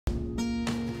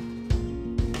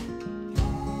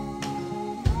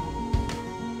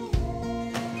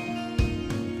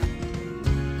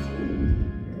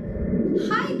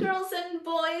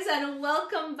and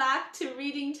welcome back to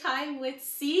Reading Time with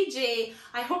CJ.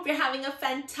 I hope you're having a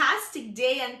fantastic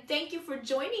day and thank you for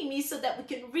joining me so that we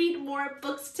can read more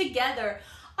books together.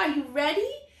 Are you ready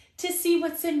to see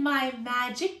what's in my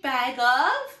magic bag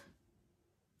of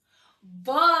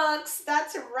books?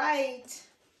 That's right.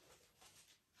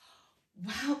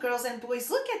 Wow, girls and boys,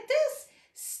 look at this.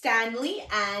 Stanley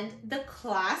and the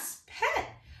Class Pet,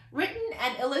 written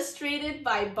and illustrated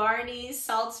by Barney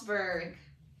Saltzberg.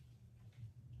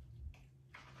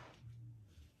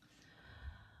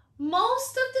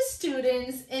 Most of the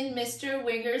students in Mr.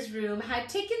 Winger's room had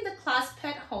taken the class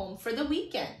pet home for the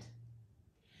weekend.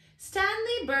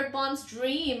 Stanley Birdbaum's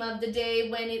dream of the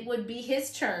day when it would be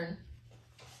his turn.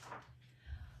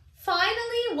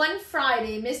 Finally, one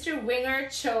Friday, Mr. Winger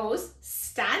chose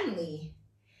Stanley.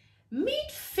 "Meet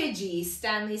Figgy,"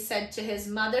 Stanley said to his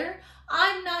mother.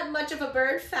 "I'm not much of a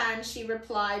bird fan," she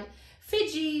replied.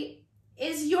 "Figgy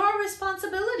is your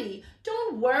responsibility."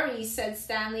 "Don't worry," said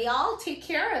Stanley. "I'll take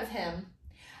care of him."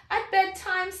 At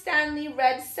bedtime, Stanley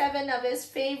read 7 of his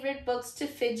favorite books to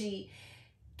Figgy.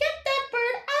 "Get that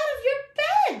bird out of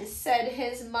your bed," said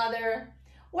his mother.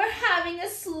 "We're having a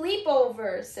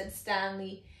sleepover," said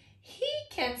Stanley. "He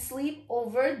can sleep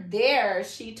over there,"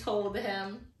 she told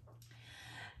him.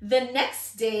 The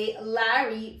next day,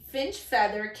 Larry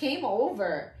Finchfeather came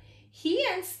over. He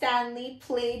and Stanley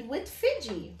played with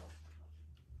Figgy.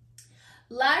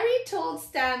 Larry told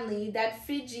Stanley that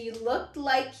Figgy looked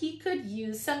like he could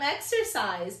use some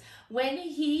exercise when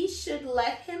he should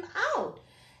let him out.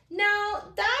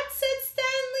 "Now, that," said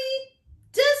Stanley,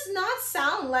 "does not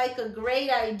sound like a great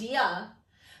idea."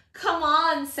 "Come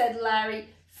on," said Larry.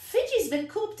 "Fidgy's been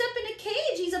cooped up in a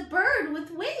cage. He's a bird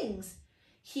with wings.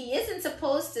 He isn't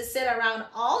supposed to sit around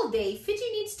all day.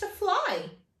 Figgy needs to fly."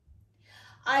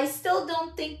 "I still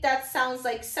don't think that sounds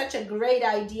like such a great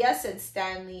idea," said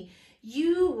Stanley.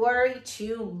 "You worry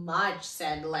too much,"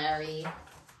 said Larry.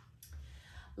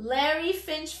 Larry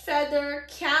Finchfeather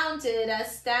counted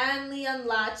as Stanley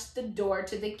unlatched the door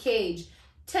to the cage.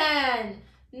 10,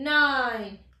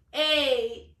 9,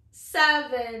 8,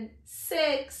 7,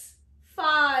 6,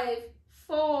 5,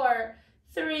 4,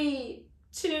 3,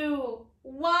 2,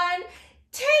 1.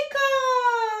 Take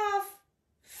off!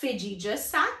 Figgy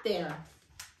just sat there.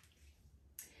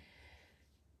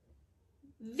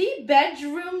 The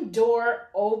bedroom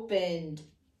door opened.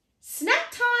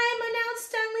 "Snack time," announced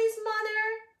Stanley's mother.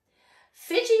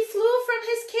 Figgy flew from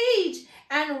his cage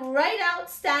and right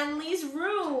out Stanley's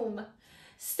room.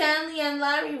 Stanley and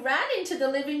Larry ran into the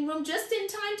living room just in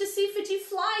time to see Figgy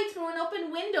fly through an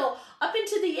open window up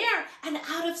into the air and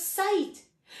out of sight.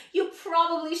 "You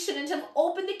probably shouldn't have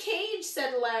opened the cage,"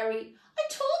 said Larry. "I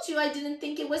told you I didn't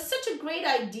think it was such a great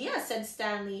idea," said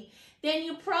Stanley. "Then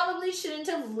you probably shouldn't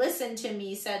have listened to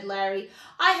me," said Larry.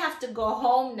 "I have to go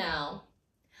home now."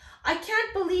 "I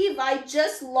can't believe I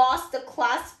just lost the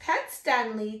class pet,"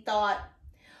 Stanley thought.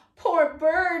 "Poor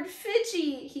bird,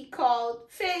 Figgy," he called.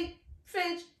 Figgy,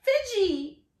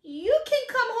 you can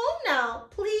come home now,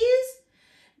 please."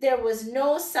 There was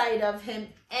no sight of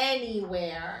him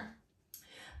anywhere.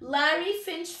 "Larry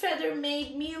Finchfeather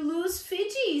made me lose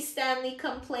Figgy," Stanley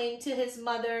complained to his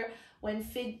mother when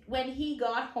he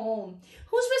got home.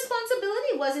 "Whose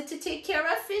responsibility was it to take care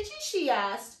of Figgy?" she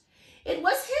asked. "It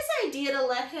was his idea to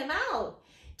let him out."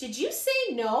 "Did you say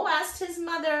no?" asked his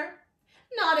mother.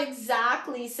 "Not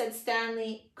exactly," said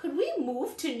Stanley. "Could we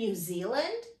move to New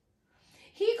Zealand?"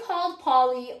 He called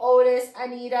Polly, Otis,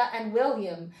 Anita, and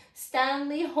William.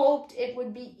 Stanley hoped it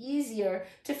would be easier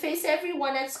to face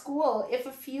everyone at school if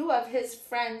a few of his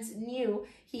friends knew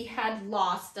he had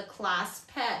lost the class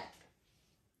pet.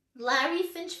 Larry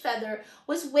Finchfeather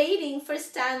was waiting for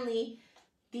Stanley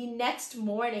the next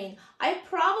morning. "I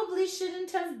probably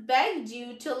shouldn't have begged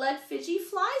you to let Figgy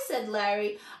fly," said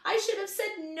Larry. "I should have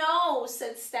said no,"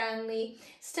 said Stanley.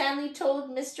 Stanley told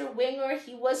Mr. Winger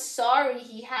he was sorry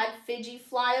he had Figgy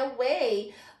fly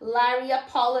away. Larry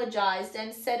apologized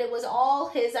and said it was all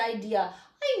his idea.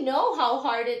 "I know how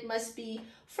hard it must be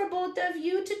for both of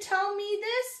you to tell me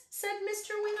this," said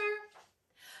Mr. Winger.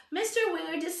 Mr.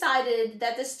 Winger decided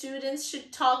that the students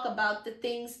should talk about the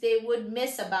things they would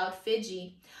miss about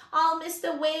Figgy. "I'll miss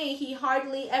the way he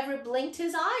hardly ever blinked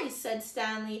his eyes," said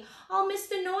Stanley. "I'll miss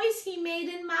the noise he made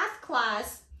in math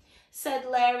class," said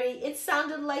Larry. "It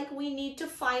sounded like we need to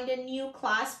find a new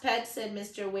class pet," said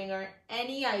Mr. Winger.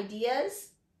 "Any ideas?"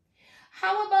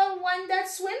 "How about one that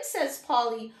swims?" says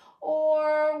Polly.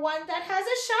 "Or one that has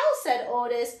a shell," said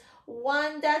Otis.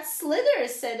 "One that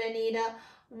slithers," said Anita.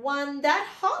 "One that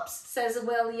hops," says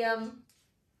William.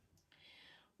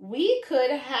 "We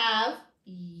could have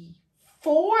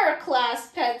 4 class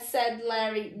pets," said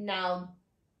Larry. "Now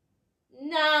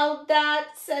Now that,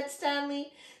 said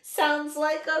Stanley, sounds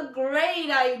like a great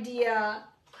idea.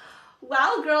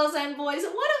 Wow, girls and boys,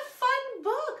 what a fun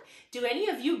book. Do any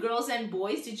of you girls and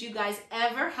boys, did you guys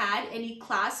ever had any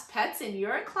class pets in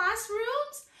your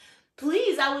classrooms?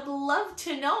 Please, I would love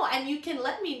to know, and you can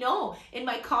let me know in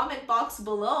my comment box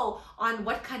below on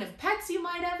what kind of pets you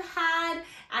might have had,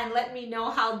 and let me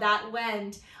know how that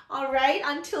went. All right,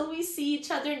 until we see each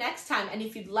other next time. And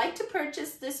if you'd like to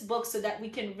purchase this book so that we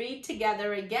can read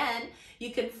together again,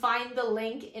 you can find the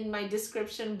link in my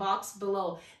description box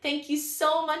below. Thank you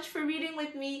so much for reading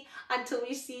with me. Until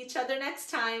we see each other next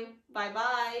time.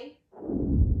 Bye-bye.